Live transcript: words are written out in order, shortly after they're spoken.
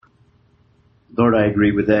Lord, I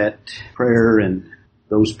agree with that prayer and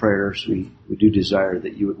those prayers. We do desire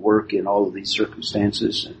that you would work in all of these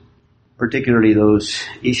circumstances, and particularly those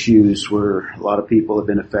issues where a lot of people have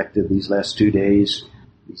been affected these last 2 days,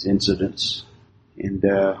 these incidents. And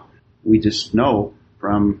we just know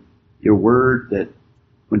from your word that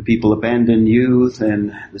when people abandon you,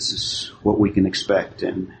 then this is what we can expect.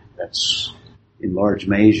 And that's in large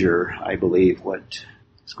measure, I believe, what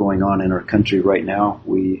is going on in our country right now.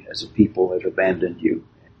 We as a people have abandoned you.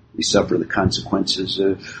 We suffer the consequences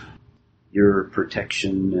of your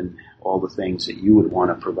protection and all the things that you would want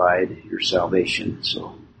to provide, your salvation.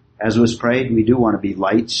 So as was prayed, we do want to be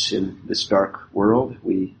lights in this dark world.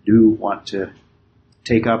 We do want to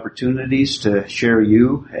take opportunities to share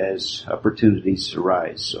you as opportunities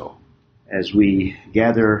arise. So as we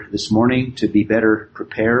gather this morning to be better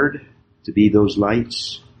prepared, to be those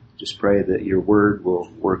lights, just pray that your word will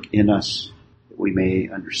work in us, that we may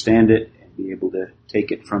understand it and be able to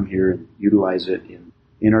take it from here and utilize it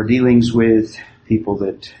in our dealings with people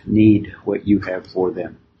that need what you have for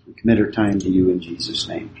them. We commit our time to you in Jesus'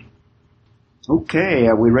 name. Okay,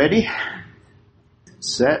 are we ready?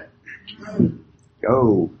 Set,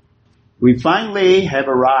 go. We finally have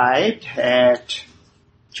arrived at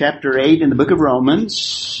chapter 8 in the book of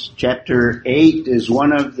Romans. Chapter 8 is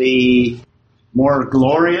one of the more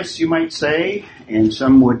glorious, you might say, and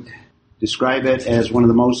some would describe it as one of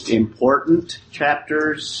the most important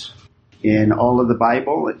chapters in all of the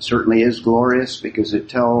Bible. It certainly is glorious because it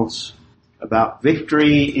tells about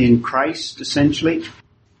victory in Christ, essentially,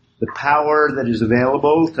 the power that is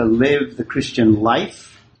available to live the Christian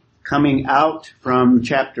life. Coming out from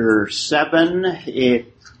chapter 7,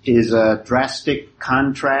 it is a drastic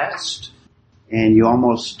contrast, and you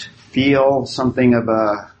almost feel something of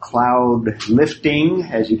a cloud lifting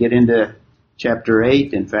as you get into chapter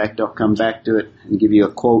 8. In fact, I'll come back to it and give you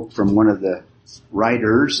a quote from one of the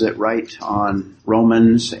writers that write on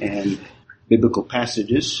Romans and biblical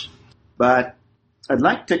passages. But I'd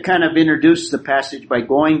like to kind of introduce the passage by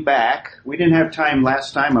going back. We didn't have time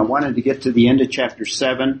last time. I wanted to get to the end of chapter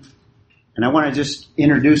 7. And I want to just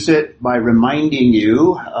introduce it by reminding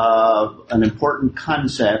you of an important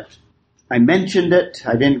concept. I mentioned it.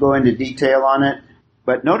 I didn't go into detail on it.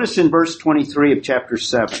 But notice in verse 23 of chapter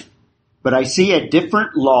 7. But I see a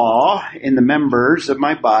different law in the members of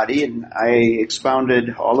my body, and I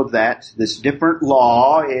expounded all of that. This different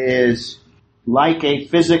law is like a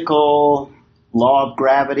physical law of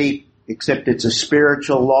gravity, except it's a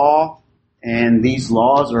spiritual law, and these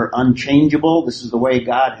laws are unchangeable. This is the way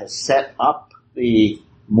God has set up the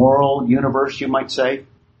moral universe, you might say.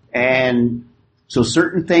 And so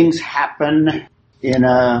certain things happen in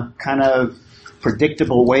a kind of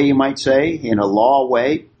predictable way, you might say, in a law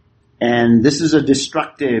way. And this is a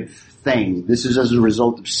destructive thing. This is as a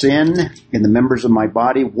result of sin in the members of my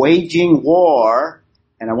body, waging war,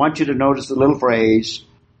 and I want you to notice the little phrase,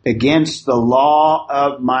 against the law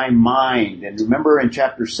of my mind. And remember in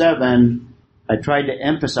chapter 7, I tried to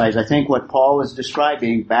emphasize, I think, what Paul is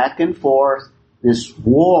describing back and forth, this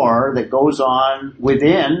war that goes on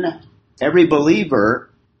within every believer,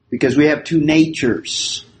 because we have two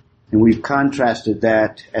natures. And we've contrasted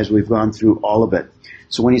that as we've gone through all of it.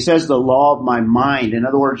 So when he says the law of my mind, in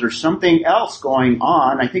other words, there's something else going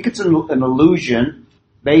on. I think it's an allusion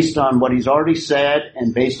based on what he's already said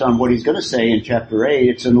and based on what he's going to say in chapter 8.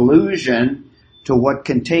 It's an allusion to what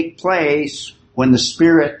can take place when the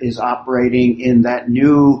Spirit is operating in that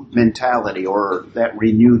new mentality or that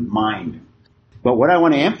renewed mind. But what I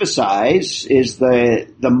want to emphasize is the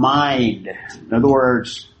mind. In other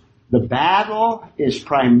words, the battle is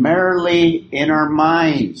primarily in our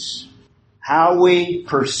minds. How we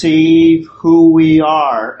perceive who we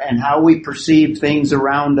are and how we perceive things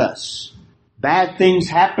around us. Bad things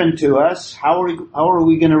happen to us. How are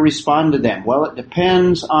we going to respond to them? Well, it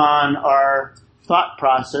depends on our thought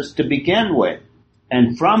process to begin with.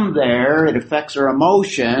 And from there, it affects our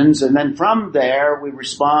emotions. And then from there, we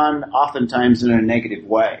respond oftentimes in a negative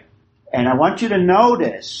way. And I want you to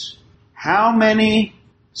notice how many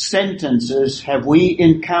sentences have we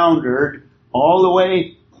encountered all the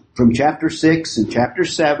way from chapter 6 and chapter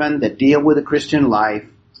 7 that deal with the Christian life.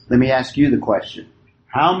 Let me ask you the question.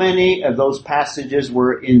 How many of those passages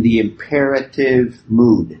were in the imperative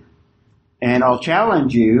mood? And I'll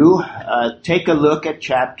challenge you, take a look at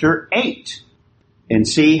chapter 8 and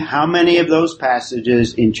see how many of those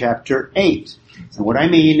passages in chapter 8. And what I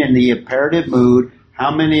mean in the imperative mood,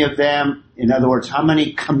 how many of them, in other words, how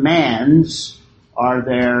many commands are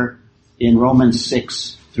there in Romans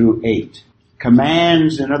 6 through 8?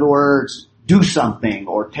 Commands, in other words, do something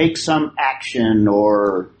or take some action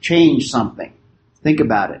or change something. Think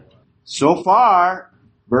about it. So far,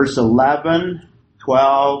 verse 11,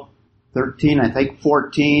 12, 13, I think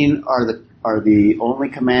 14 are the only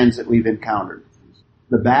commands that we've encountered.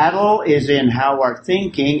 The battle is in how our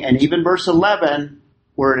thinking, and even verse 11,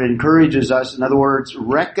 where it encourages us, in other words,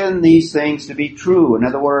 reckon these things to be true. In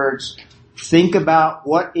other words, think about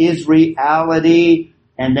what is reality,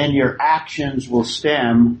 and then your actions will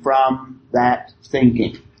stem from that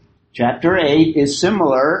thinking. Chapter 8 is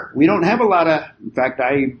similar. We don't have a lot of, in fact,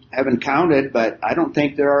 I haven't counted, but I don't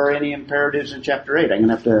think there are any imperatives in chapter 8. I'm going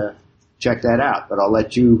to have to check that out, but I'll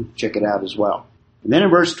let you check it out as well. And then in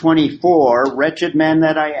verse 24, wretched man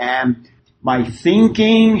that I am, my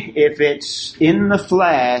thinking, if it's in the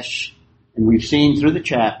flesh, and we've seen through the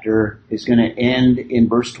chapter, is going to end in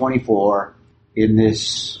verse 24 in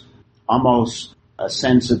this almost a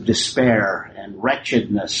sense of despair and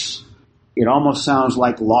wretchedness. It almost sounds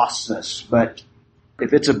like lostness, but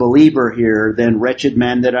if it's a believer here, then wretched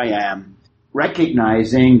man that I am,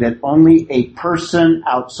 recognizing that only a person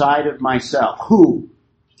outside of myself, who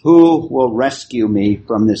will rescue me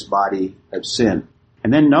from this body of sin.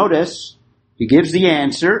 And then notice, he gives the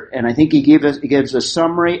answer, and I think he gives a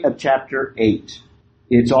summary of chapter 8.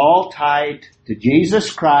 It's all tied to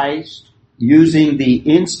Jesus Christ using the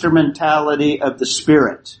instrumentality of the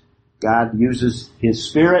Spirit. God uses His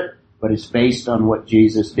Spirit, but it's based on what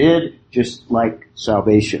Jesus did, just like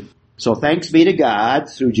salvation. So thanks be to God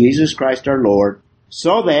through Jesus Christ our Lord.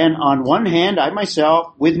 So then, on one hand, I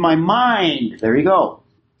myself, with my mind, there you go,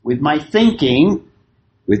 with my thinking,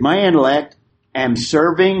 with my intellect, am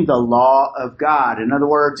serving the law of God. In other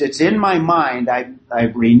words, it's in my mind.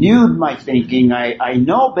 I've renewed my thinking. I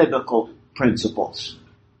know biblical principles.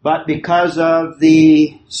 But because of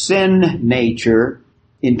the sin nature,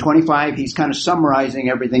 in 25, he's kind of summarizing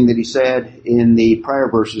everything that he said in the prior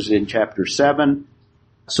verses in chapter 7.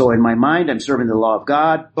 So in my mind, I'm serving the law of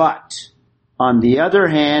God, but on the other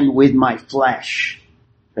hand, with my flesh,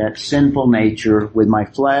 that sinful nature, with my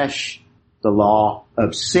flesh, the law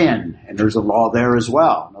of sin. And there's a law there as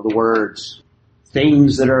well. In other words,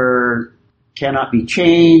 things that cannot be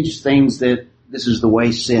changed, things that this is the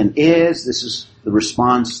way sin is, this is the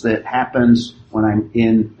response that happens when I'm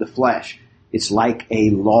in the flesh. It's like a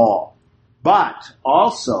law. But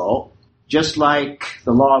also, just like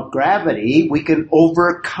the law of gravity, we can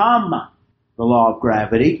overcome the law of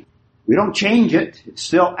gravity. We don't change it. It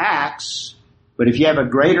still acts. But if you have a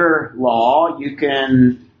greater law, you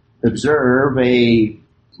can observe a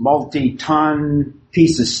multi-ton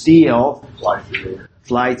piece of steel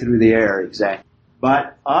fly through the air, exactly.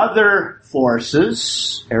 But other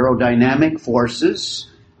forces, aerodynamic forces,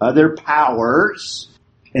 other powers,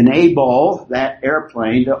 enable that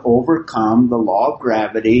airplane to overcome the law of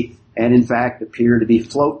gravity and in fact appear to be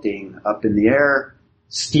floating up in the air.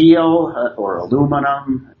 Steel or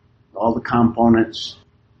aluminum, all the components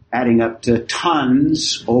adding up to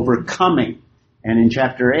tons overcoming. And in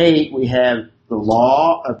chapter 8 we have the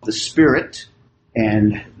law of the Spirit,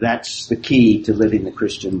 and that's the key to living the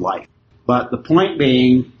Christian life. But the point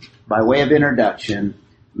being, by way of introduction,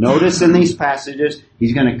 notice in these passages,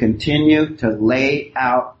 he's going to continue to lay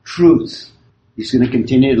out truth. He's going to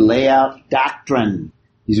continue to lay out doctrine.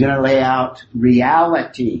 He's going to lay out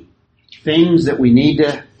reality, things that we need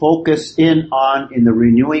to focus in on in the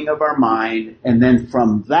renewing of our mind. And then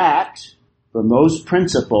from those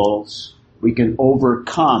principles, we can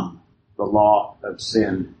overcome the law of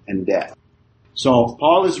sin and death. So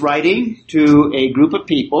Paul is writing to a group of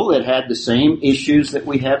people that had the same issues that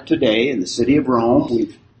we have today in the city of Rome.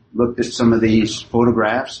 We've looked at some of these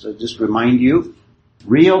photographs to just remind you.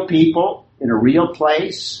 Real people in a real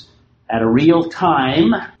place at a real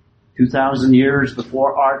time, 2,000 years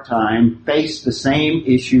before our time, face the same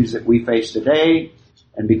issues that we face today.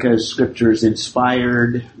 And because Scripture is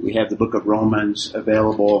inspired, we have the book of Romans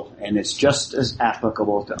available, and it's just as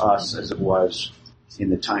applicable to us as it was in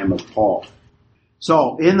the time of Paul.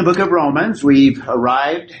 So, in the book of Romans, we've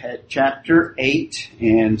arrived at chapter 8,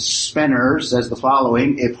 and Spener says the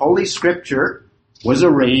following: if Holy Scripture was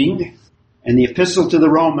a ring, and the epistle to the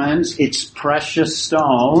Romans, it's precious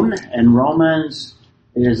stone, and Romans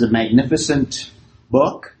is a magnificent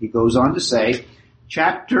book, he goes on to say,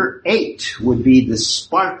 chapter 8 would be the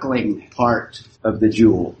sparkling part of the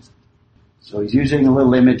jewel. So he's using a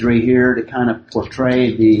little imagery here to kind of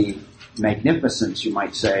portray the magnificence, you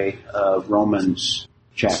might say, of Romans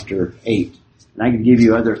chapter 8. And I can give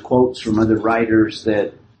you other quotes from other writers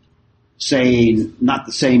that say not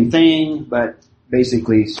the same thing, but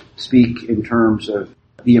basically speak in terms of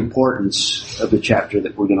the importance of the chapter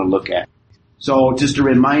that we're going to look at. So just a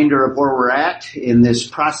reminder of where we're at in this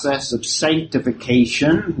process of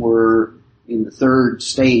sanctification. We're in the third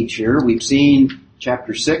stage here. We've seen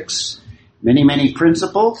chapter 6, many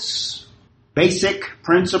principles, basic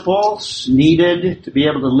principles needed to be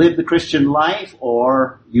able to live the Christian life,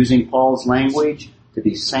 or, using Paul's language, to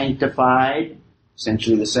be sanctified.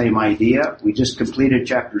 Essentially the same idea. We just completed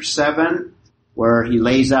chapter 7, where he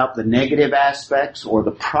lays out the negative aspects or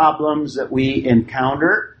the problems that we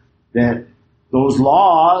encounter, that those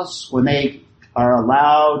laws, when they are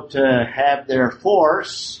allowed to have their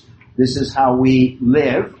force, this is how we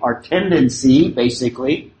live. Our tendency,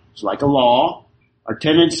 basically, it's like a law. Our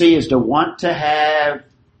tendency is to want to have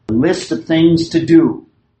a list of things to do.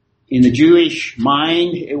 In the Jewish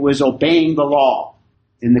mind, it was obeying the law.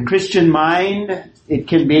 In the Christian mind, it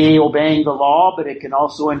can be obeying the law, but it can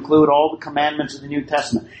also include all the commandments of the New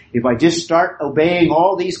Testament. If I just start obeying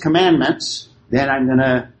all these commandments, then I'm going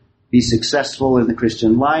to be successful in the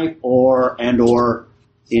Christian life or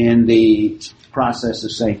in the process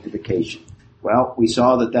of sanctification. Well, we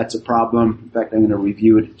saw that that's a problem. In fact, I'm going to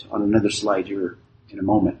review it on another slide here in a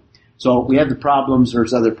moment. So we have the problems.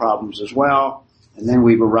 There's other problems as well. And then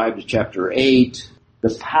we've arrived at chapter 8.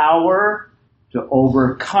 The power to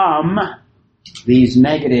overcome these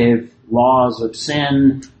negative laws of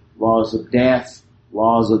sin, laws of death,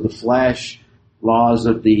 laws of the flesh, laws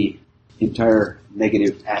of the entire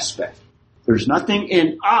negative aspect. There's nothing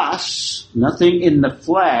in us, nothing in the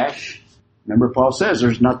flesh. Remember, Paul says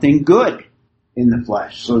there's nothing good in the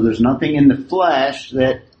flesh. So there's nothing in the flesh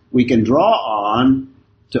that we can draw on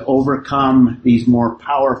to overcome these more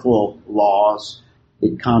powerful laws.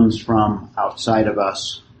 It comes from outside of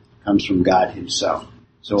us, it comes from God himself.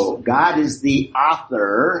 So God is the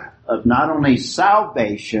author of not only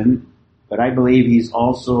salvation, but I believe he's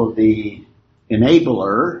also the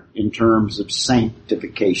enabler in terms of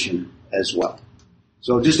sanctification as well.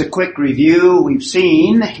 So just a quick review. We've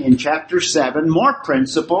seen in chapter 7 more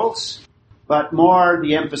principles, but more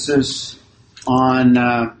the emphasis on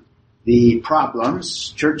the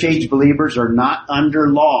problems. Church-age believers are not under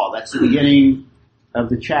law. That's the beginning of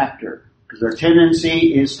the chapter, because our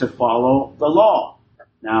tendency is to follow the law.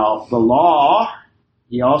 Now, the law,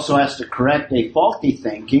 he also has to correct a faulty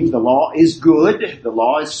thinking. The law is good. The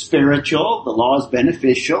law is spiritual. The law is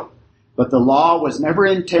beneficial. But the law was never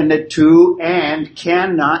intended to and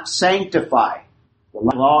cannot sanctify. The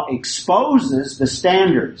law exposes the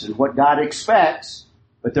standards and what God expects,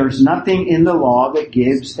 but there's nothing in the law that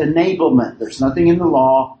gives enablement. There's nothing in the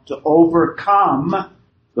law to overcome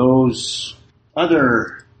those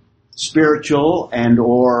other spiritual and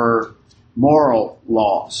or moral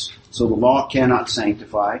laws. So the law cannot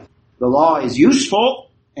sanctify. The law is useful,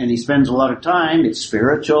 and he spends a lot of time. It's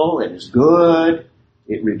spiritual, it is good,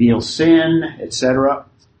 it reveals sin, etc.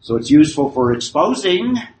 So it's useful for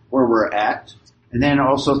exposing where we're at. And then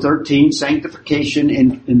also 13, sanctification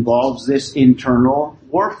involves this internal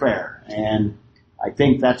warfare. And I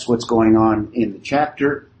think that's what's going on in the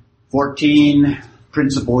chapter. 14,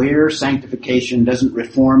 principle here, sanctification doesn't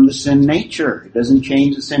reform the sin nature. It doesn't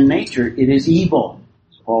change the sin nature. It is evil,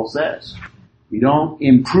 as Paul says. We don't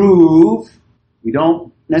improve. We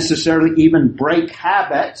don't necessarily even break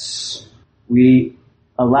habits. We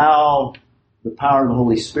allow the power of the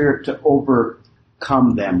Holy Spirit to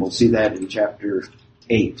overcome them. We'll see that in chapter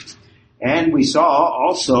 8. And we saw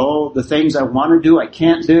also the things I want to do, I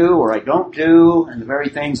can't do, or I don't do, and the very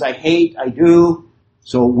things I hate, I do.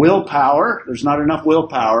 So willpower, there's not enough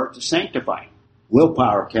willpower to sanctify.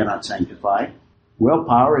 Willpower cannot sanctify.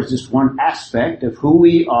 Willpower is just one aspect of who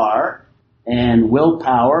we are, and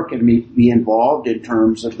willpower can be involved in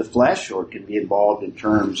terms of the flesh, or it can be involved in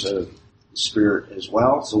terms of the spirit as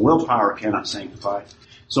well. So willpower cannot sanctify.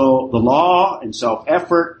 So the law and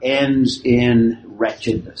self-effort ends in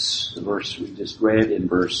wretchedness, the verse we just read in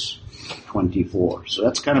verse 24. So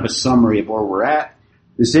that's kind of a summary of where we're at.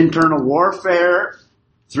 This internal warfare,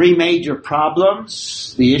 3 major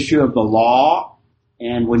problems, the issue of the law,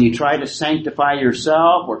 and when you try to sanctify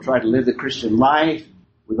yourself or try to live the Christian life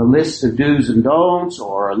with a list of do's and don'ts,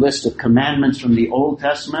 or a list of commandments from the Old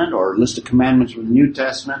Testament, or a list of commandments from the New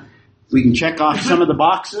Testament, we can check off some of the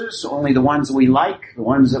boxes, only the ones that we like, the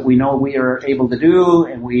ones that we know we are able to do,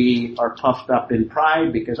 and we are puffed up in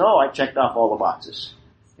pride because, I checked off all the boxes.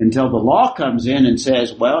 Until the law comes in and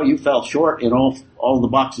says, well, you fell short in all the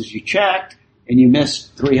boxes you checked, and you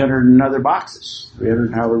missed 300 and other boxes,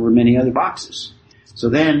 300 however many other boxes. So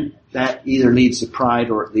then that either leads to pride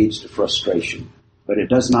or it leads to frustration. But it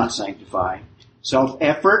does not sanctify.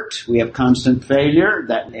 Self-effort, we have constant failure.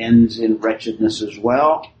 That ends in wretchedness as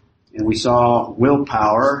well. And we saw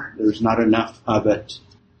willpower. There's not enough of it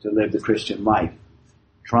to live the Christian life.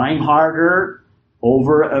 Trying harder,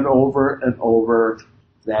 over and over and over,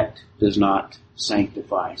 that does not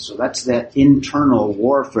sanctify. So that's that internal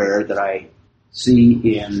warfare that I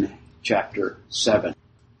see in chapter 7.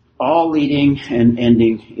 All leading and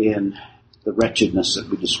ending in the wretchedness that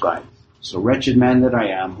we described. So wretched man that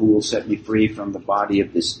I am, who will set me free from the body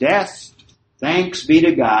of this death? Thanks be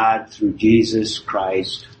to God through Jesus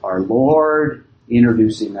Christ our Lord,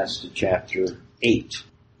 introducing us to chapter 8.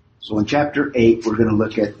 So in chapter 8, we're going to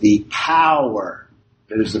look at the power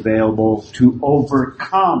that is available to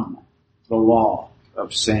overcome the law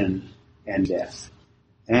of sin and death.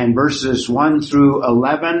 And verses 1 through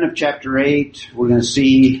 11 of chapter 8, we're going to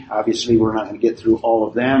see, obviously we're not going to get through all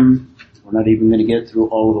of them. We're not even going to get through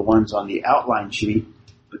all of the ones on the outline sheet.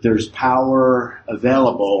 But there's power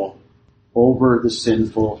available over the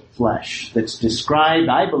sinful flesh that's described,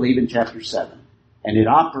 I believe, in chapter 7. And it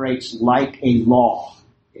operates like a law,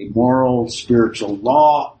 a moral, spiritual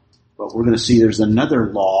law. But we're going to see there's another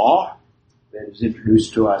law that is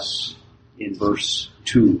introduced to us in verse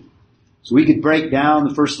 2. So we could break down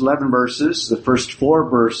the first 11 verses, the first 4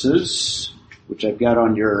 verses, which I've got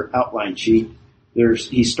on your outline sheet.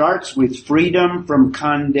 He starts with freedom from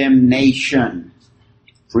condemnation.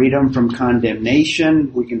 Freedom from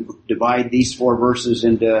condemnation. We can divide these 4 verses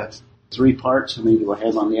into 3 parts. How many do I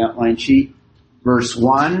have on the outline sheet? Verse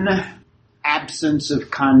 1, absence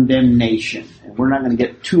of condemnation. And we're not going to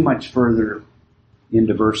get too much further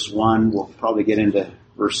into verse 1. We'll probably get into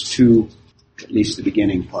verse 2, at least the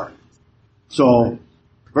beginning part. So,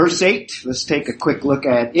 verse 8, let's take a quick look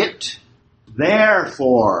at it.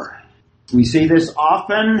 Therefore, we see this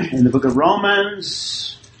often in the book of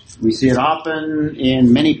Romans. We see it often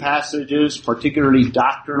in many passages, particularly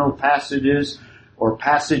doctrinal passages, or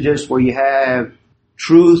passages where you have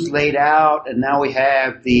truth laid out, and now we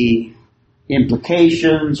have the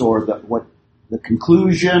implications or the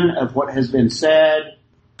conclusion of what has been said.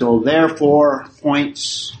 So therefore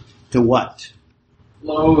points to what?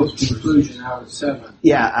 Lowest conclusion out of 7.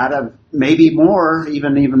 Yeah, out of maybe more,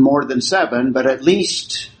 even more than 7, but at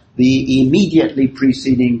least the immediately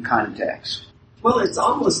preceding context. Well, it's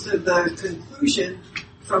almost the conclusion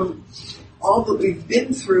from all that we've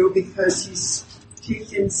been through, because he's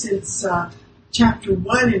taken since chapter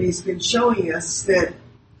 1 and he's been showing us that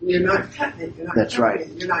you're not cutting it. You're not That's right.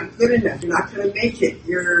 You're not good enough. You're not going to make it.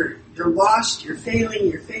 You're lost. You're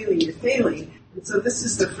failing. And so this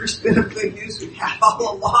is the first bit of good news we've had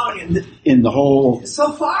all along in the whole.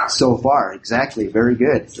 So far, exactly. Very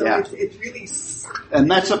good. So yeah. It's really. And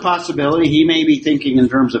that's a possibility. He may be thinking in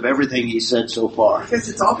terms of everything he said so far. Because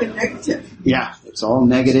it's all been negative. Yeah, it's all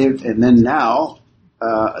negative, and then now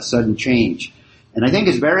a sudden change. And I think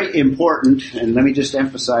it's very important, and let me just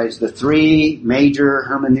emphasize the 3 major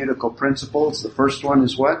hermeneutical principles. The first one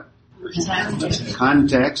is what?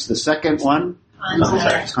 Context. The second one?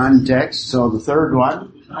 Context. So the third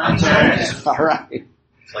one? Context. All right.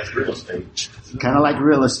 It's like real estate. Kind of like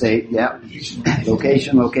real estate, yeah.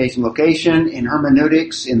 Location. In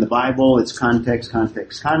hermeneutics, in the Bible, it's context.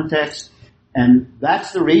 And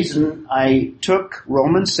that's the reason I took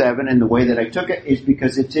Romans 7, and the way that I took it is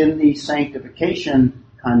because it's in the sanctification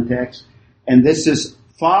context, and this is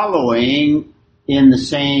following in the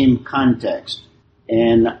same context.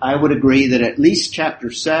 And I would agree that at least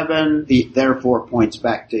chapter 7, therefore points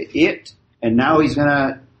back to it, and now he's going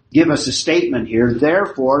to give us a statement here.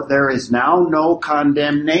 Therefore, there is now no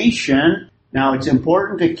condemnation. Now, it's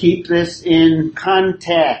important to keep this in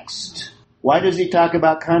context. Why does he talk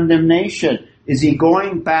about condemnation? Is he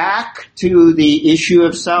going back to the issue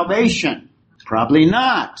of salvation? Probably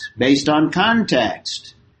not, based on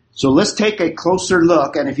context. So let's take a closer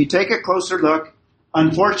look. And if you take a closer look,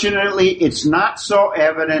 unfortunately, it's not so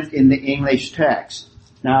evident in the English text.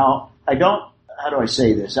 Now, how do I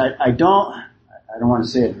say this? I don't want to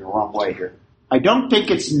say it the wrong way here. I don't think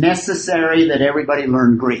it's necessary that everybody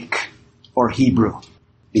learn Greek or Hebrew.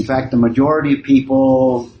 In fact, the majority of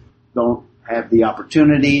people don't have the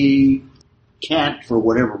opportunity, can't for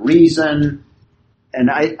whatever reason. And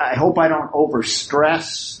I hope I don't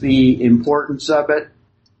overstress the importance of it.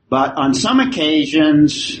 But on some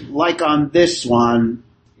occasions, like on this one,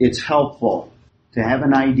 it's helpful to have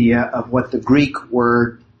an idea of what the Greek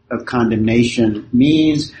word of condemnation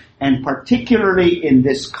means, and particularly in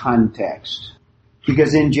this context.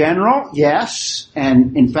 Because in general, yes,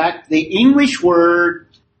 and in fact, the English word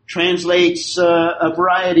translates a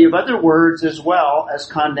variety of other words as well as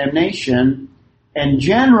condemnation, and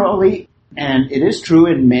generally, and it is true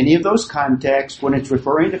in many of those contexts, when it's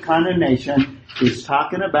referring to condemnation, it's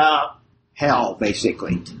talking about hell,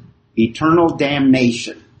 basically. Eternal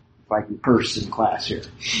damnation, if I can curse in class here.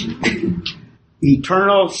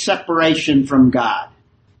 Eternal separation from God.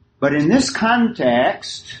 But in this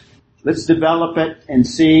context, let's develop it and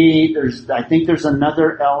see. I think there's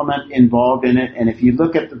another element involved in it. And if you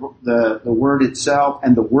look at the word itself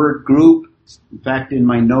and the word group, in fact, in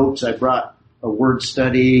my notes, I brought a word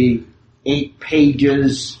study, 8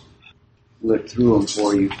 pages. Look through them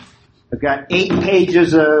for you. I've got 8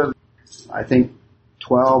 pages of, I think,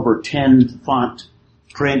 12 or 10 font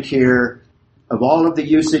print here of all of the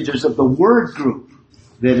usages of the word group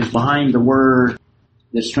that is behind the word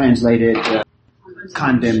that's translated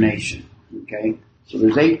condemnation. Okay? So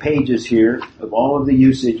there's 8 pages here of all of the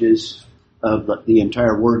usages of the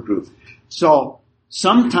entire word group. So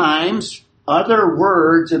sometimes other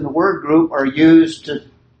words in the word group are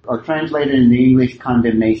translated in the English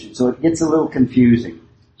condemnation. So it gets a little confusing.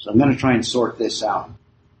 So I'm going to try and sort this out.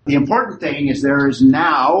 The important thing is there is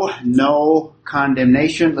now no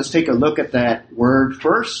condemnation. Let's take a look at that word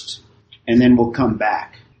first, and then we'll come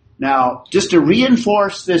back. Now, just to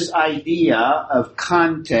reinforce this idea of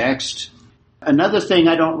context, another thing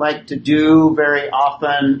I don't like to do very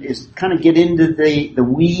often is kind of get into the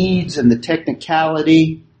weeds and the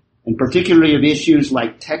technicality, and particularly of issues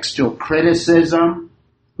like textual criticism.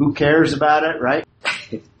 Who cares about it, right?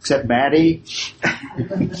 Except Maddie.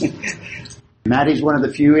 Maddie's one of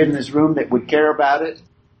the few in this room that would care about it.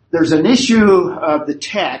 There's an issue of the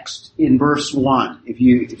text in verse 1. If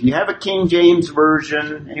you have a King James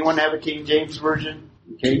Version, anyone have a King James Version?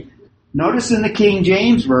 Okay. Notice in the King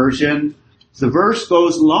James Version, the verse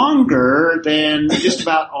goes longer than just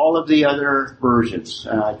about all of the other versions.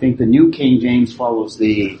 I think the New King James follows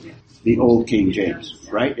the Old King James,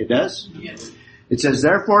 right? It does? Yes. It says,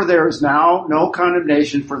 therefore there is now no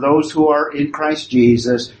condemnation for those who are in Christ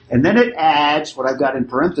Jesus. And then it adds, what I've got in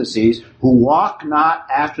parentheses, who walk not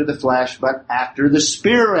after the flesh, but after the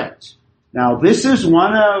Spirit. Now this is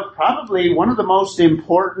probably one of the most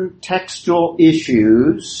important textual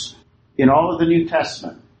issues in all of the New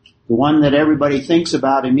Testament. The one that everybody thinks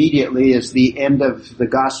about immediately is the end of the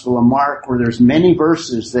Gospel of Mark, where there's many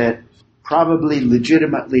verses that probably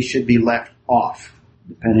legitimately should be left off,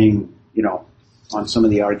 depending, on some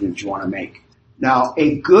of the arguments you want to make. Now,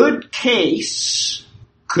 a good case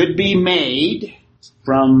could be made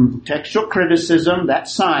from textual criticism,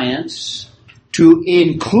 that's science, to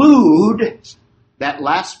include that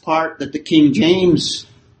last part that the King James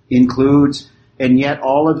includes, and yet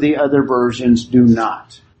all of the other versions do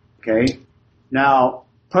not. Okay? Now,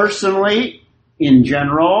 personally, in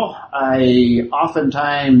general, I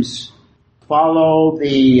oftentimes follow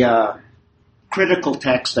the critical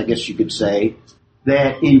text, I guess you could say,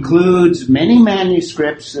 that includes many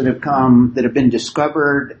manuscripts that have been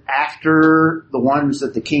discovered after the ones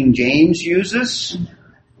that the King James uses.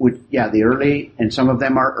 The early, and some of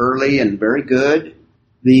them are early and very good.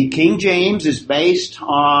 The King James is based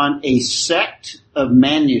on a set of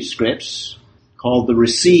manuscripts called the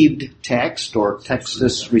received text, or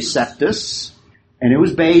Textus Receptus, and it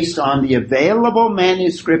was based on the available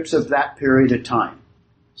manuscripts of that period of time,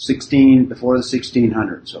 before the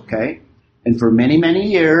 1600s, okay? And for many, many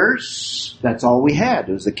years, that's all we had.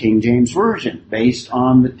 It was the King James Version, based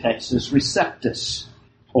on the Textus Receptus.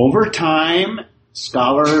 Over time,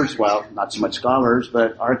 scholars, well, not so much scholars,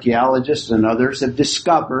 but archaeologists and others have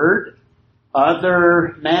discovered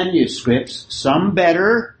other manuscripts, some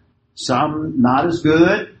better, some not as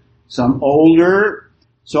good, some older.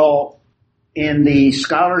 So in the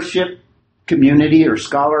scholarship community or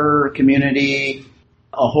scholar community,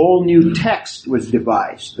 a whole new text was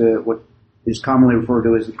devised, what is commonly referred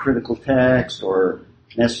to as the critical text or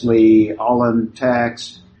Nestle-Aland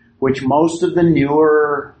text, which most of the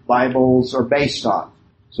newer Bibles are based on.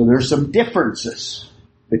 So there's some differences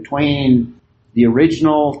between the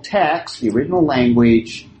original text, the original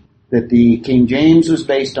language that the King James was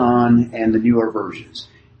based on, and the newer versions.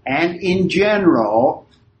 And in general,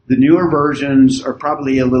 the newer versions are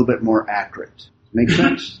probably a little bit more accurate. Make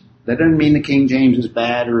sense? That doesn't mean the King James is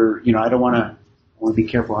bad, or, I want to be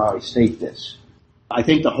careful how I state this. I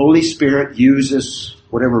think the Holy Spirit uses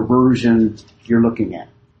whatever version you're looking at.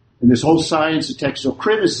 And this whole science of textual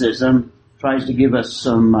criticism tries to give us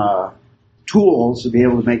some tools to be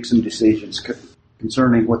able to make some decisions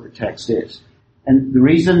concerning what the text is. And the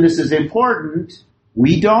reason this is important,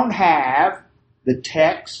 we don't have the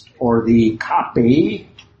text or the copy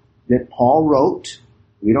that Paul wrote.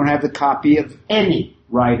 We don't have the copy of any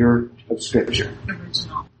writer of Scripture.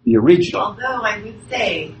 The original. Although I would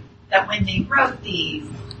say that when they wrote these,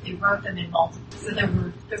 they wrote them in multiple. So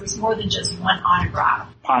there was more than just one autograph.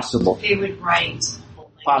 Possible. They would write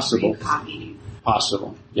Possible. copies.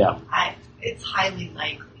 Possible. Yeah. It's highly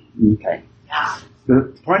likely. Okay. Yeah.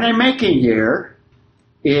 The point I'm making here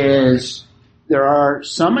is there are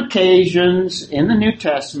some occasions in the New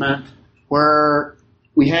Testament where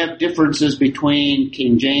we have differences between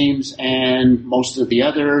King James and most of the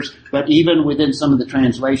others, but even within some of the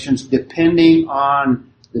translations, depending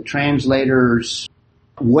on the translator's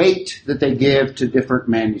weight that they give to different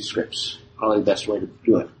manuscripts. Probably the best way to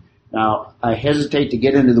do it. Now, I hesitate to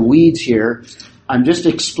get into the weeds here. I'm just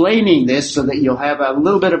explaining this so that you'll have a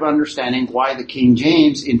little bit of understanding why the King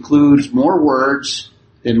James includes more words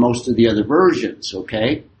than most of the other versions,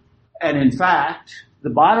 okay? And in fact,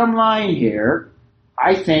 the bottom line here,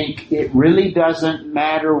 I think it really doesn't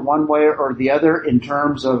matter one way or the other in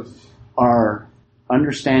terms of our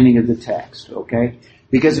understanding of the text, okay?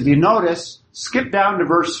 Because if you notice, skip down to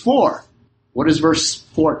verse 4. What does verse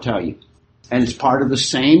 4 tell you? And it's part of the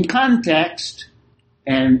same context.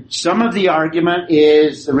 And some of the argument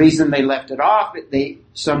is the reason they left it off.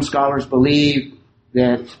 Some scholars believe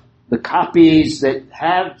that the copies that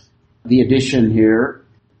have the addition here,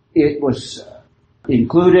 it was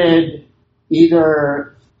included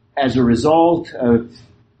either as a result of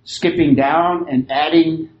skipping down and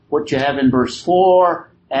adding what you have in verse 4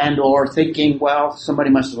 and or thinking, well, somebody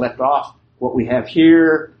must have left off what we have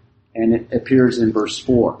here and it appears in verse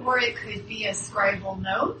 4. Or it could be a scribal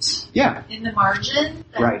note in the margin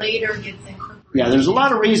that later gets incorporated. Yeah, there's a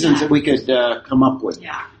lot of reasons that we could come up with.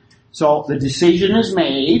 Yeah. So the decision is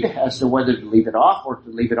made as to whether to leave it off or to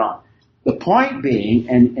leave it on. The point being,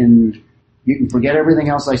 and you can forget everything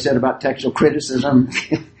else I said about textual criticism.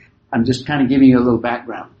 I'm just kind of giving you a little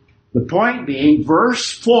background. The point being, verse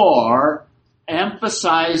 4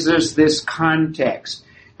 emphasizes this context.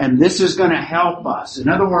 And this is going to help us. In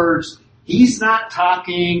other words, he's not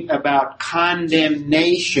talking about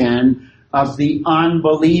condemnation of the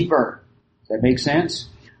unbeliever. Does that make sense?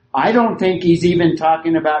 I don't think he's even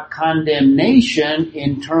talking about condemnation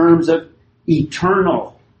in terms of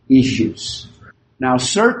eternal issues. Now,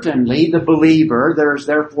 certainly the believer, there's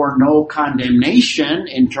therefore no condemnation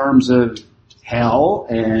in terms of hell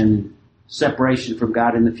and separation from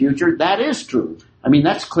God in the future. That is true. I mean,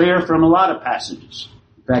 that's clear from a lot of passages.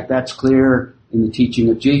 In fact, that's clear in the teaching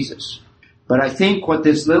of Jesus. But I think what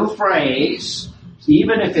this little phrase,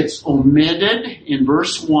 even if it's omitted in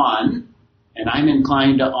verse 1, and I'm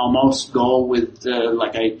inclined to almost go with,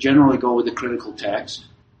 like I generally go with the critical text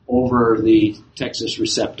over the Textus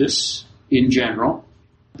Receptus in general.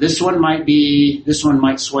 This one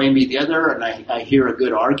might sway me the other, and I hear a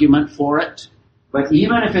good argument for it. But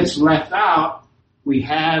even if it's left out, we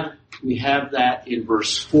have that in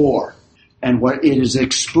verse 4. And what it is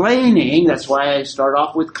explaining, that's why I start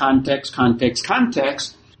off with context. I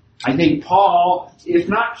think Paul, if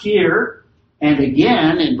not here, and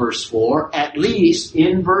again in verse 4, at least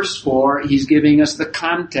in verse 4, he's giving us the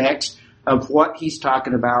context of what he's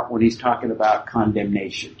talking about when he's talking about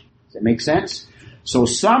condemnation. Does that make sense? So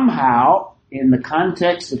somehow, in the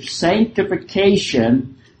context of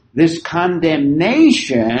sanctification, this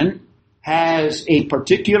condemnation has a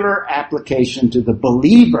particular application to the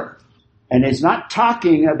believer. And it's not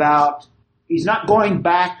talking about, he's not going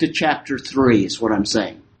back to chapter 3 is what I'm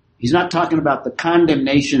saying. He's not talking about the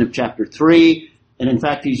condemnation of chapter 3, and in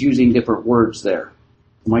fact he's using different words there.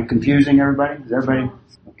 Am I confusing everybody? Is everybody,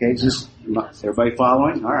 okay, is everybody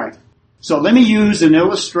following? Alright. So let me use an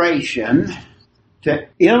illustration to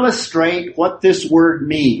illustrate what this word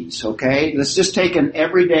means, okay? Let's just take an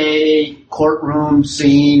everyday courtroom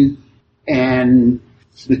scene, and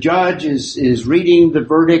the judge is reading the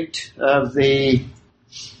verdict of the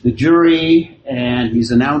jury, and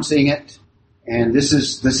he's announcing it, and this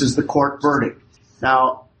is the court verdict.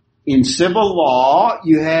 Now, in civil law,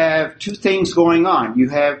 you have two things going on. You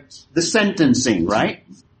have the sentencing, right?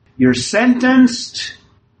 You're sentenced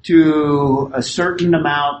to a certain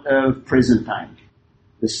amount of prison time.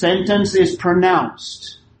 The sentence is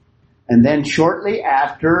pronounced, and then shortly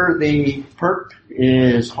after, the perp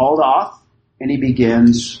is hauled off, and he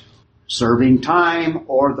begins serving time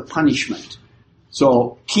or the punishment.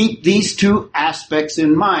 So keep these two aspects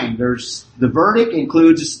in mind. There's the verdict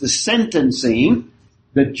includes the sentencing,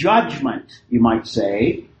 the judgment, you might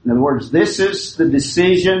say. In other words, this is the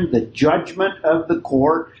decision, the judgment of the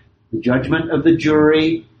court, the judgment of the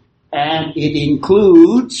jury, and it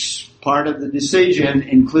includes, part of the decision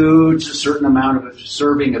includes a certain amount of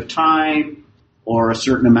serving of time or a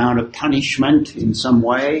certain amount of punishment in some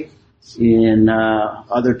way. In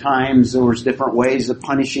other times, there was different ways of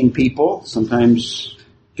punishing people, sometimes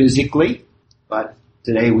physically, but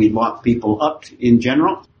today we lock people up in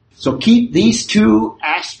general. So keep these two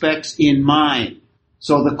aspects in mind.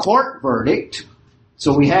 So the court verdict,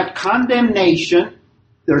 so we have condemnation.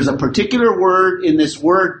 there's a particular word in this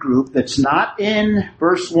word group that's not in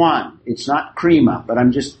verse 1. It's not krima, but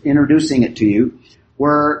I'm just introducing it to you,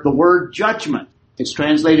 where the word judgment, it's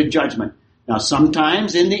translated judgment. Now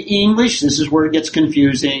sometimes in the English, this is where it gets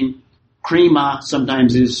confusing, krima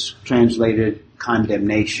sometimes is translated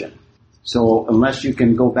condemnation. So unless you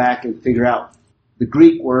can go back and figure out the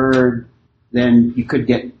Greek word, then you could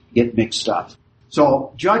get mixed up.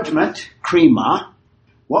 So judgment, krima.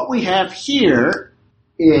 What we have here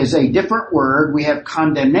is a different word. We have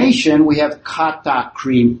condemnation. We have kata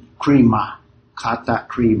krima. Kata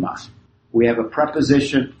krima. We have a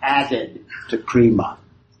preposition added to krima.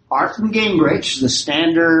 Arthur Gingrich, the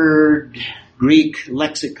standard Greek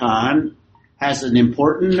lexicon, has an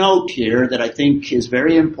important note here that I think is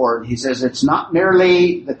very important. He says it's not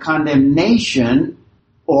merely the condemnation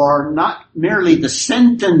or not merely the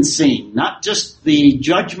sentencing, not just the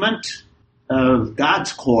judgment of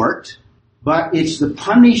God's court, but it's the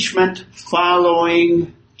punishment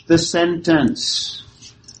following the sentence.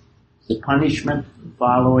 The punishment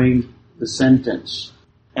following the sentence.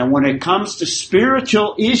 And when it comes to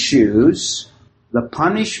spiritual issues, the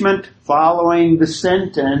punishment following the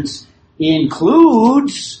sentence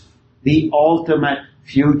includes the ultimate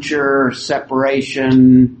future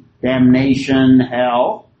separation, damnation,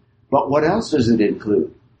 hell. But what else does it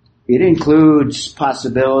include? It includes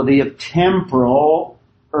possibility of temporal,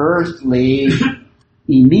 earthly,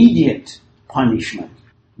 immediate punishment.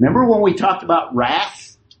 Remember when we talked about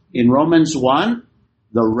wrath in Romans 1?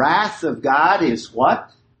 The wrath of God is what?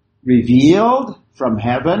 Revealed from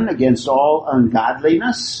heaven against all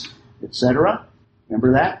ungodliness, etc.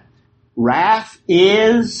 Remember that? Wrath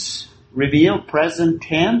is revealed, present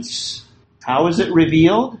tense. How is it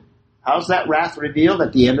revealed? How's that wrath revealed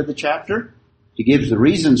at the end of the chapter? He gives the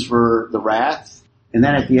reasons for the wrath. And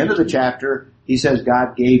then at the end of the chapter, he says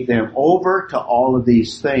God gave them over to all of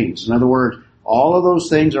these things. In other words, all of those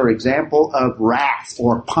things are example of wrath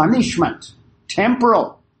or punishment.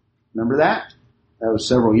 Temporal. Remember that? That was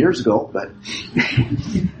several years ago, but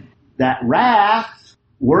that wrath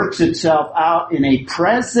works itself out in a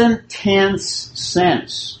present tense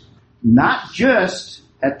sense, not just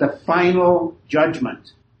at the final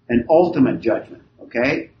judgment, an ultimate judgment,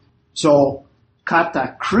 okay? So,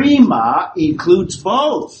 katakrima includes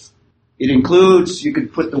both. It includes, you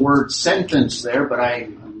could put the word sentence there, but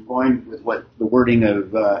I'm going with what the wording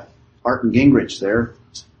of Arthur Gingrich there,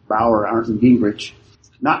 Bauer, Arthur Gingrich.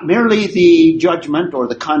 Not merely the judgment or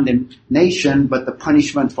the condemnation, but the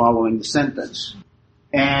punishment following the sentence.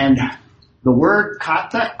 And the word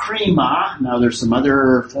katakrima, now there's some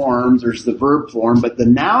other forms, there's the verb form, but the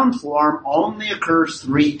noun form only occurs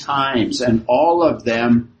 3 times, and all of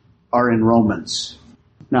them are in Romans.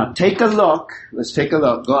 Now take a look, let's take a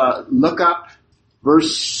look. Look up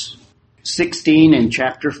verse 16 in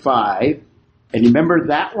chapter 5. And remember,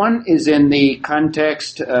 that one is in the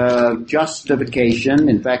context of justification.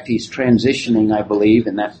 In fact, he's transitioning, I believe,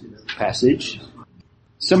 in that passage.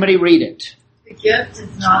 Somebody read it. The gift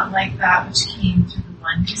is not like that which came through the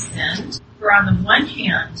one who sinned. For on the one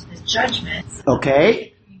hand, the judgment...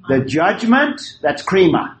 Okay, the judgment, that's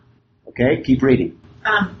krima. Okay, keep reading.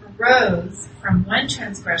 Arose from one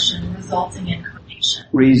transgression resulting in condemnation.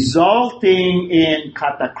 Resulting in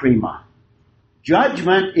katakrima.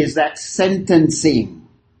 Judgment is that sentencing.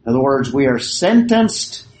 In other words, we are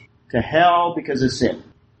sentenced to hell because of sin.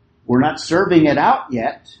 We're not serving it out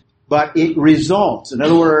yet, but it results. In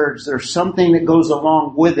other words, there's something that goes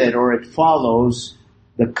along with it, or it follows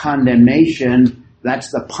the condemnation. That's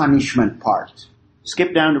the punishment part.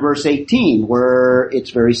 Skip down to verse 18, where it's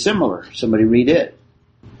very similar. Somebody read it.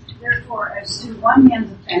 Therefore, as through one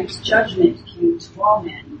man's offense, judgment came to all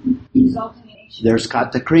men, resulting in nation. There's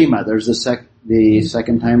katakrima. There's the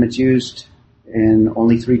second time it's used, and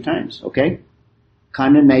only 3 times. Okay?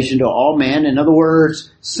 Condemnation to all men. In other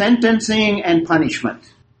words, sentencing and punishment.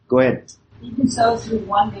 Go ahead. Even so, through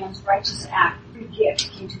one man's righteous act, free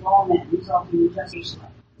gift came to all men, resulting in justification.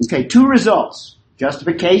 Okay, 2 results.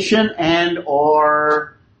 Justification and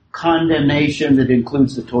or condemnation that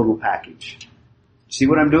includes the total package. See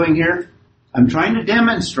what I'm doing here? I'm trying to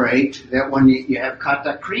demonstrate that when you have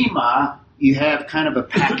katakrima, you have kind of a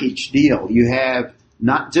package deal. You have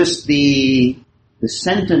not just the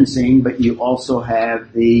sentencing, but you also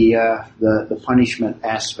have the punishment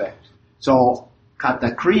aspect. So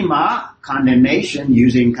katakrima, condemnation,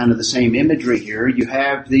 using kind of the same imagery here, you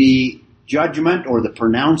have the judgment or the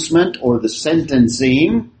pronouncement or the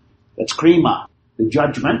sentencing, that's krima. The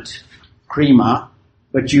judgment, krima,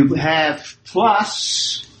 but you have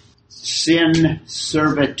plus sin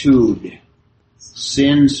servitude.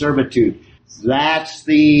 Sin servitude. That's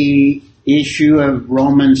the issue of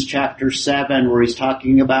Romans chapter 7 where he's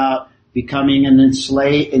talking about becoming an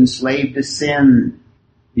enslaved to sin.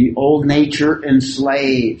 The old nature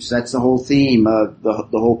enslaves. That's the whole theme of the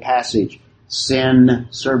whole passage. Sin,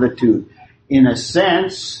 servitude. In a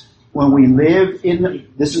sense, when we live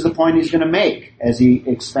this is the point he's going to make. As he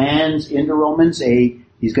expands into Romans 8,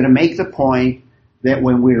 he's going to make the point that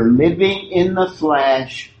when we are living in the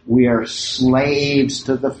flesh, we are slaves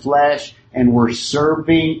to the flesh and we're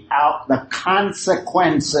serving out the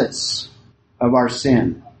consequences of our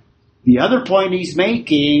sin. The other point he's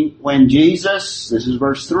making, when Jesus, this is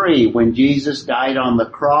verse 3, when Jesus died on the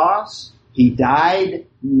cross, he died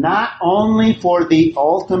not only for the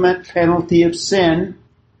ultimate penalty of sin,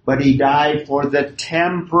 but he died for the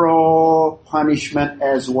temporal punishment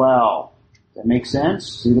as well. Does that make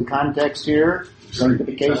sense? See the context here?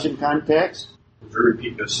 Sanctification context.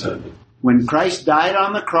 Repeat this. When Christ died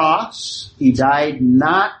on the cross, he died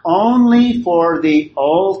not only for the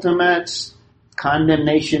ultimate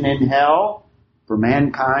condemnation in hell for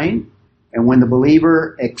mankind, and when the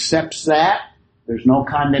believer accepts that, there's no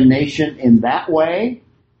condemnation in that way.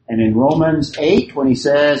 And in Romans 8, when he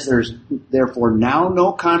says there's therefore now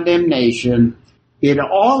no condemnation, it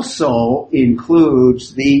also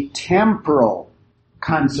includes the temporal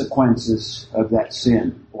consequences of that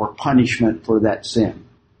sin or punishment for that sin.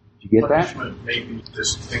 Did you get that? Punishment may be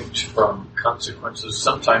distinct from consequences.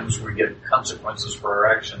 Sometimes we get consequences for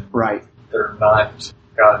our action. Right. They're not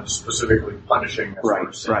God specifically punishing us Right,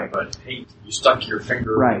 for sin, right. but hey, you stuck your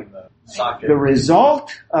finger Right. in the socket. The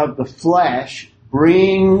result of the flesh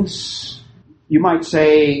brings, you might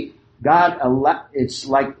say, it's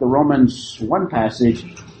like the Romans 1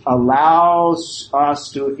 passage, allows us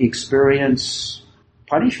to experience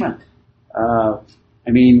punishment.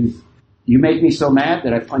 You make me so mad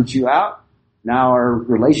that I punch you out. Now our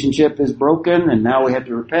relationship is broken and now we have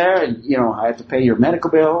to repair and, I have to pay your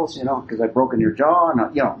medical bills, because I've broken your jaw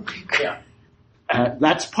and, Yeah.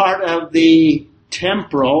 That's part of the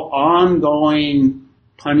temporal, ongoing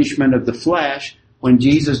punishment of the flesh. When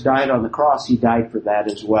Jesus died on the cross, he died for that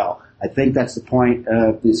as well. I think that's the point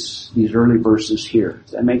of these early verses here.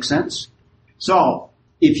 Does that make sense? So,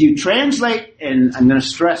 if you translate, and I'm going to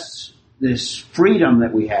stress this freedom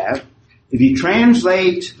that we have, if you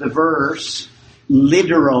translate the verse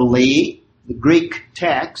literally, the Greek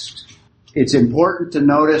text, it's important to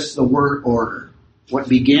notice the word order. What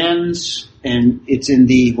begins, and it's in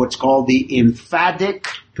what's called the emphatic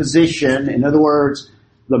position. In other words,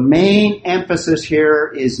 the main emphasis here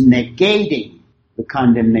is negating the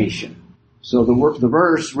condemnation. So the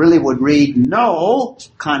verse really would read no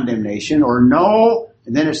condemnation or no,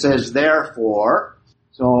 and then it says therefore.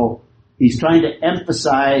 So he's trying to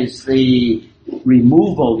emphasize the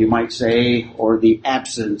removal, you might say, or the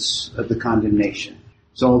absence of the condemnation.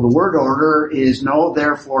 So the word order is no,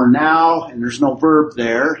 therefore, now, and there's no verb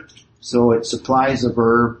there, so it supplies a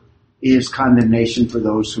verb, is condemnation for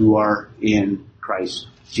those who are in Christ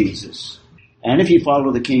Jesus. And if you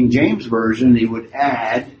follow the King James Version, he would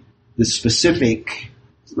add the specific,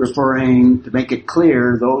 referring to make it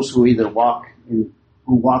clear, those who either walk in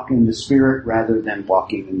the Spirit rather than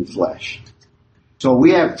walking in the flesh. So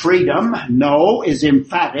we have freedom. No is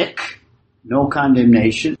emphatic. No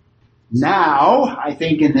condemnation. Now, I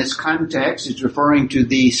think in this context, it's referring to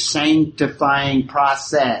the sanctifying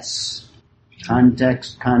process.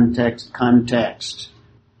 Context, context, context.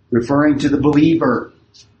 Referring to the believer.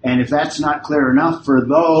 And if that's not clear enough, for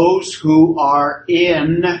those who are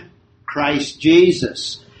in Christ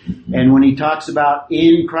Jesus. And when he talks about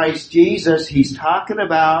in Christ Jesus, he's talking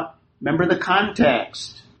about, remember the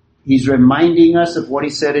context. He's reminding us of what he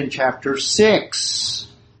said in chapter 6.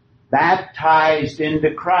 Baptized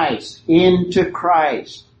into Christ.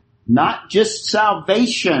 Not just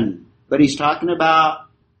salvation, but he's talking about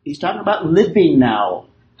living now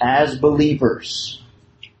as believers.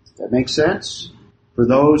 Does that make sense? For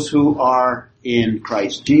those who are in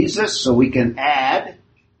Christ Jesus. So we can add,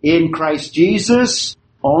 in Christ Jesus,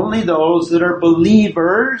 only those that are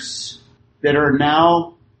believers that are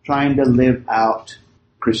now trying to live out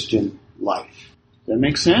Christian life. Does that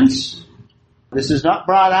make sense? This is not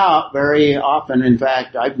brought out very often. In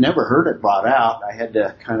fact, I've never heard it brought out. I had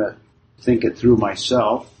to kind of think it through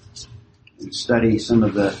myself and study some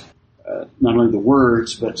of the, not only the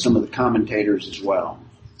words, but some of the commentators as well.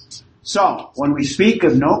 So, when we speak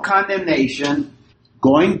of no condemnation,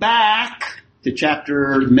 going back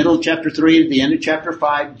to middle of chapter 3 to the end of chapter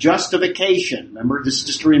 5, justification. Remember, this is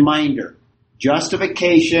just a reminder.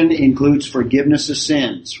 Justification includes forgiveness of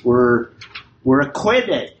sins. We're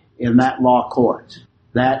acquitted in that law court.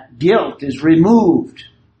 That guilt is removed.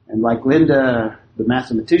 And like Linda the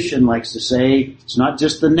mathematician likes to say, it's not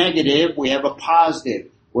just the negative, we have a positive.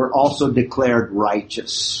 We're also declared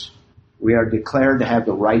righteous. We are declared to have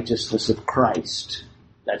the righteousness of Christ.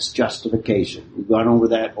 That's justification. We've gone over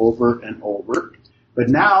that over and over. But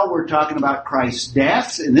now we're talking about Christ's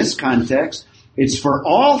death. In this context, it's for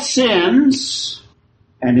all sins,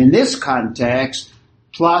 and in this context,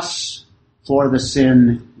 plus for the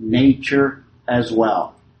sin nature as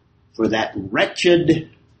well. For that wretched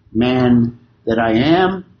man that I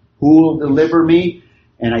am, who will deliver me?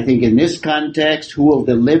 And I think in this context, who will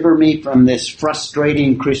deliver me from this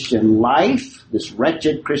frustrating Christian life, this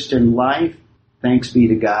wretched Christian life? Thanks be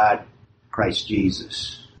to God, Christ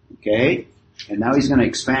Jesus. Okay? And now he's going to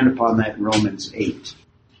expand upon that in Romans 8.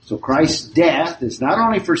 So Christ's death is not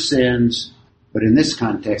only for sins, but in this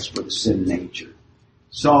context for the sin nature.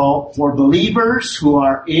 So for believers who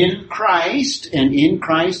are in Christ, and in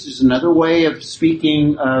Christ is another way of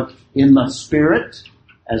speaking of in the Spirit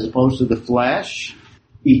as opposed to the flesh,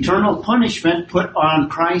 eternal punishment put on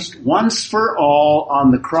Christ once for all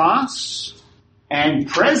on the cross, and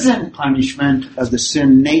present punishment of the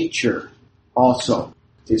sin nature also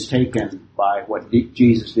is taken by what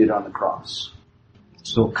Jesus did on the cross.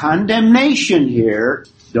 So condemnation here,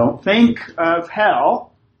 don't think of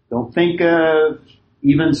hell, don't think of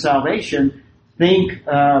even salvation, think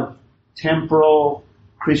of temporal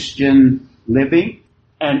Christian living.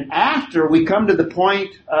 And after we come to the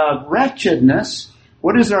point of wretchedness,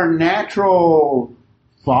 what is our natural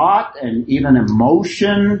thought and even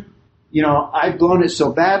emotion? You know, I've blown it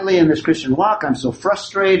so badly in this Christian walk, I'm so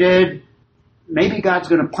frustrated. Maybe God's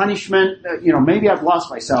going to punish me. Maybe I've lost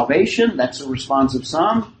my salvation. That's the response of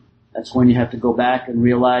some. That's when you have to go back and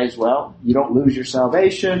realize, well, you don't lose your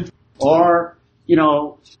salvation. Or,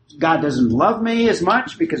 God doesn't love me as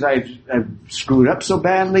much because I've screwed up so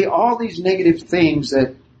badly. All these negative things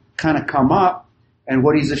that kind of come up. And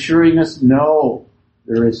what he's assuring us, no,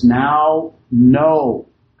 there is now no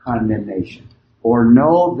condemnation. Or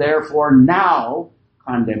no, therefore, now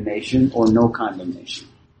condemnation or no condemnation.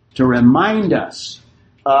 To remind us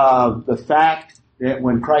of the fact that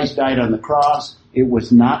when Christ died on the cross, it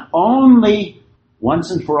was not only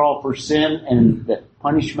once and for all for sin and the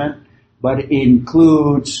punishment, but it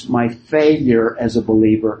includes my failure as a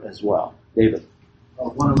believer as well. David.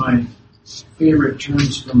 One of my favorite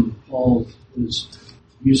terms from Paul is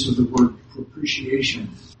use of the word propitiation.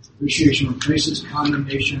 Propitiation replaces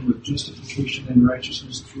condemnation with justification and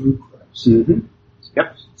righteousness through Christ. Mm-hmm.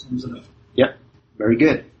 Yep. Sums it up. Yep. Very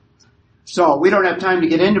good. So we don't have time to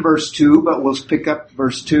get into verse 2, but we'll pick up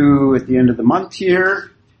verse 2 at the end of the month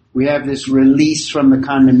here. We have this release from the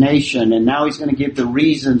condemnation, and now he's going to give the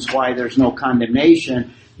reasons why there's no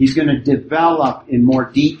condemnation. He's going to develop in more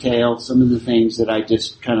detail some of the things that I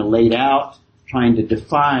just kind of laid out, trying to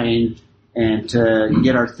define and to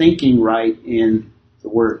get our thinking right in the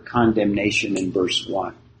word condemnation in verse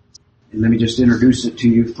 1. And let me just introduce it to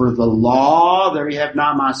you. For the law, there you have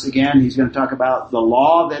namas again. He's going to talk about the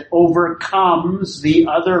law that overcomes the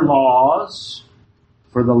other laws.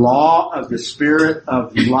 For the law of the Spirit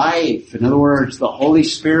of life. In other words, the Holy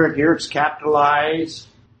Spirit, here it's capitalized.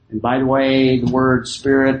 And by the way, the word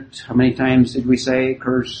Spirit, how many times did we say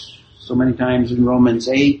occurs so many times in Romans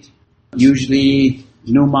 8? Usually,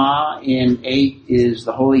 pneuma in 8 is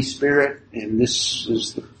the Holy Spirit, and this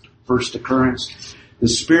is the first occurrence. The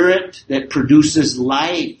Spirit that produces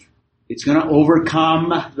life. It's going to overcome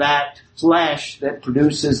that flesh that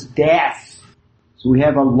produces death. So we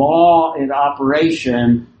have a law in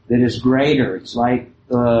operation that is greater. It's like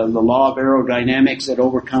the law of aerodynamics that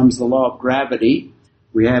overcomes the law of gravity.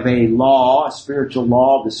 We have a law, a spiritual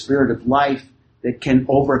law, the Spirit of life that can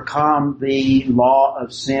overcome the law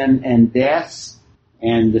of sin and death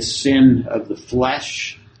and the sin of the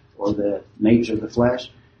flesh or the nature of the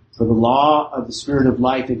flesh. For the law of the Spirit of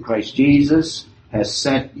life in Christ Jesus has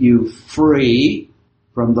set you free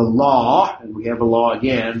from the law, and we have a law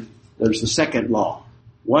again. There's the second law.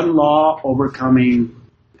 One law overcoming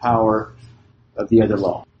the power of the other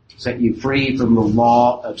law. Set you free from the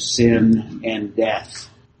law of sin and death.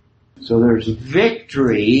 So there's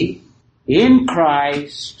victory in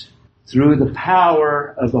Christ through the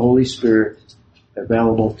power of the Holy Spirit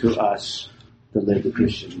available to us to live the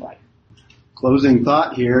Christian life. Closing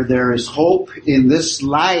thought here, there is hope in this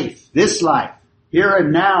life, here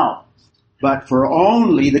and now, but for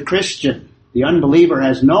only the Christian. The unbeliever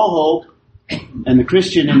has no hope, and the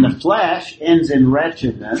Christian in the flesh ends in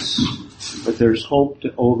wretchedness, but there's hope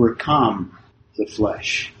to overcome the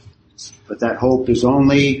flesh. But that hope is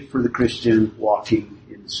only for the Christian walking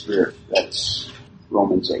in the Spirit. That's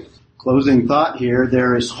Romans 8. Closing thought here,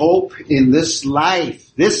 there is hope in this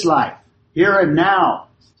life, here and now.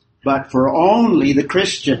 But for only the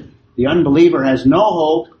Christian. The unbeliever has no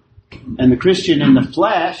hope, and the Christian in the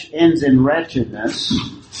flesh ends in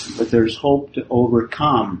wretchedness, but there's hope to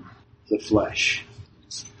overcome the flesh.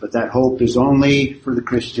 But that hope is only for the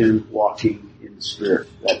Christian walking in the Spirit.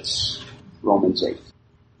 That's Romans 8.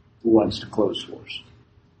 Who wants to close for us?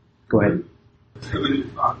 Go ahead. Heavenly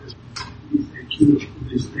Father, we thank you for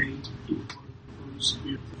this day, for the Holy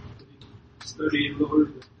Spirit. Study,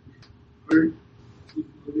 Lord, the word,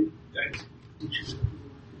 Lord, that which is we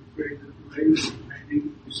pray that the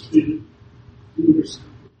rain, the Spirit, do yourself.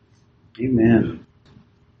 Amen.